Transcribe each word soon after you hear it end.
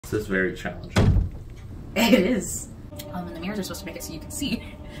This is very challenging. It is. And the mirrors are supposed to make it so you can see.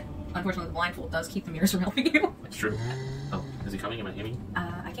 Unfortunately, the blindfold does keep the mirrors from helping you. It's true. Oh, is he coming? Am I aiming?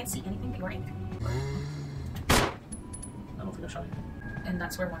 I can't see anything, but you are aiming. I don't think I shot him. And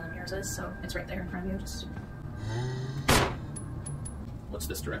that's where one of the mirrors is, so it's right there in front of you. Just. What's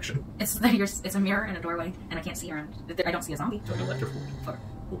this direction? It's a mirror and a doorway, and I can't see around. I don't see a zombie. Do I go left or forward? Forward.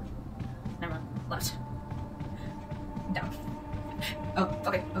 Forward. Never mind. Left. Down. Oh,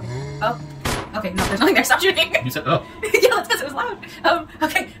 okay, okay. Oh, okay, no, there's nothing there. Stop shooting! You said, oh! Yeah, that's because it was loud.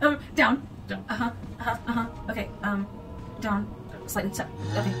 Okay, down. Down. Okay, down. Slightly, so,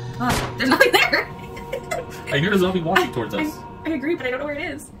 okay. There's nothing there! I hear a zombie walking towards us. I agree, but I don't know where it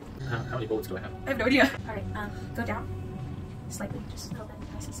is. How many bullets do I have? I have no idea. Alright, go down. Slightly, just a little bit,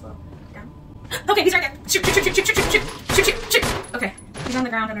 nice and slow. Down. Okay, he's right there! Shoot, shoot, shoot, shoot, shoot, shoot, shoot, shoot, shoot! Okay, he's on the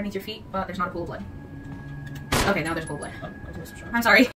ground underneath your feet, but there's not a pool of blood. Okay, now there's a pool of blood. I'm sorry.